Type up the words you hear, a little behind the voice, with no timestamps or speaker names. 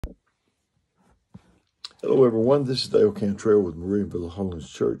Hello, everyone. This is Dale Cantrell with Marieville Holiness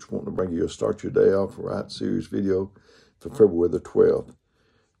Church, wanting to bring you a Start Your Day Off Right series video for February the 12th.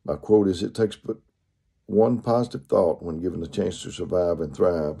 My quote is, "It takes but one positive thought when given a chance to survive and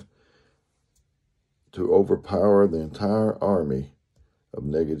thrive to overpower the entire army of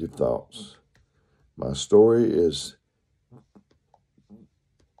negative thoughts." My story is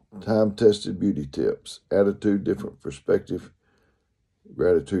time-tested beauty tips, attitude, different perspective,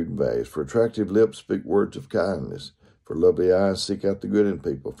 gratitude and values. For attractive lips, speak words of kindness. For lovely eyes, seek out the good in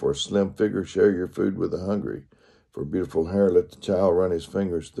people. For a slim figure, share your food with the hungry. For beautiful hair, let the child run his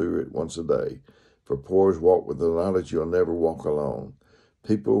fingers through it once a day. For pores, walk with the knowledge you'll never walk alone.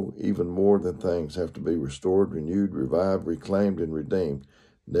 People, even more than things, have to be restored, renewed, revived, reclaimed, and redeemed.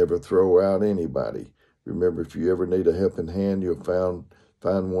 Never throw out anybody. Remember, if you ever need a helping hand, you'll find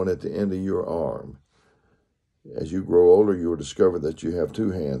one at the end of your arm. As you grow older, you will discover that you have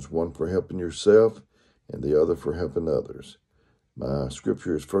two hands, one for helping yourself and the other for helping others. My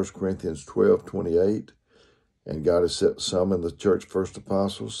scripture is 1 Corinthians 12:28. And God has set some in the church, first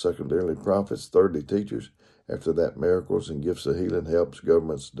apostles, secondarily prophets, thirdly teachers, after that miracles and gifts of healing, helps,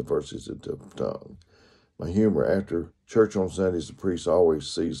 governments, diversities of tongue. My humor: after church on Sundays, the priest always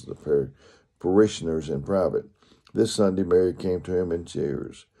sees the parishioners in private. This Sunday, Mary came to him in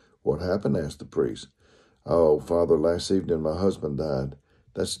tears. "What happened?" asked the priest. "Oh, Father, last evening my husband died."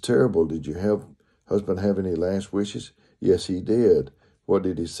 "That's terrible. Did your husband have any last wishes?" "Yes, he did." "What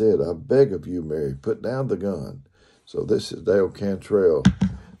did he say?" "I beg of you, Mary, put down the gun." So this is Dale Cantrell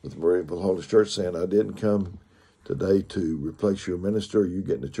with Marieville Holiness Church saying, I didn't come today to replace your minister. You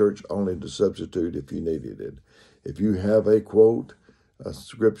get in the church only to substitute if you needed it. If you have a quote, a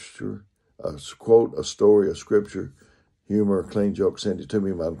scripture, a quote, a story, a scripture, humor, a clean joke, send it to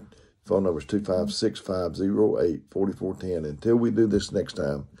me. My phone number is 256-508-4410. Until we do this next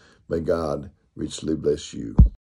time, may God richly bless you.